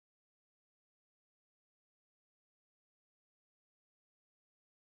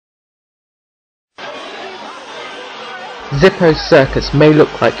Zippos Circus may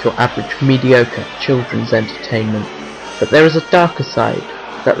look like your average mediocre children's entertainment, but there is a darker side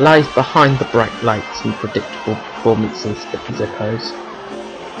that lies behind the bright lights and predictable performances at Zippos.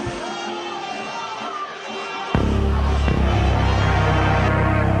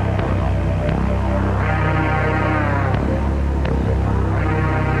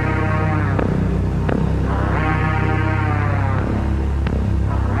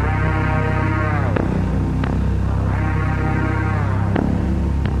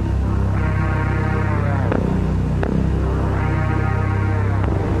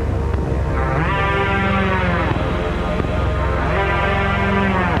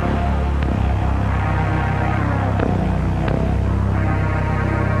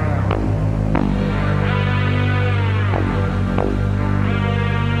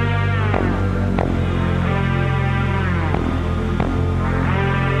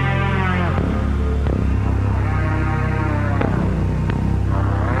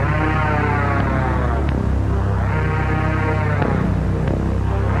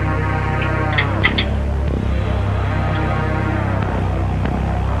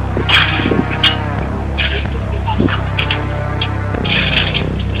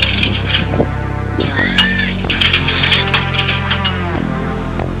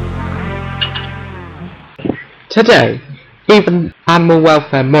 Today, even animal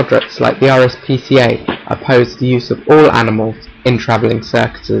welfare moderates like the RSPCA oppose the use of all animals in travelling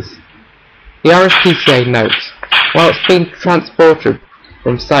circuses. The RSPCA notes, whilst being transported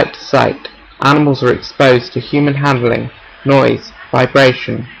from site to site, animals are exposed to human handling, noise,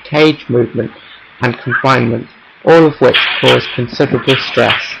 vibration, cage movement and confinement, all of which cause considerable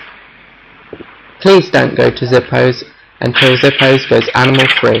stress. Please don't go to Zippos until Zippos goes animal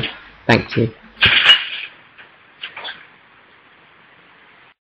free. Thank you.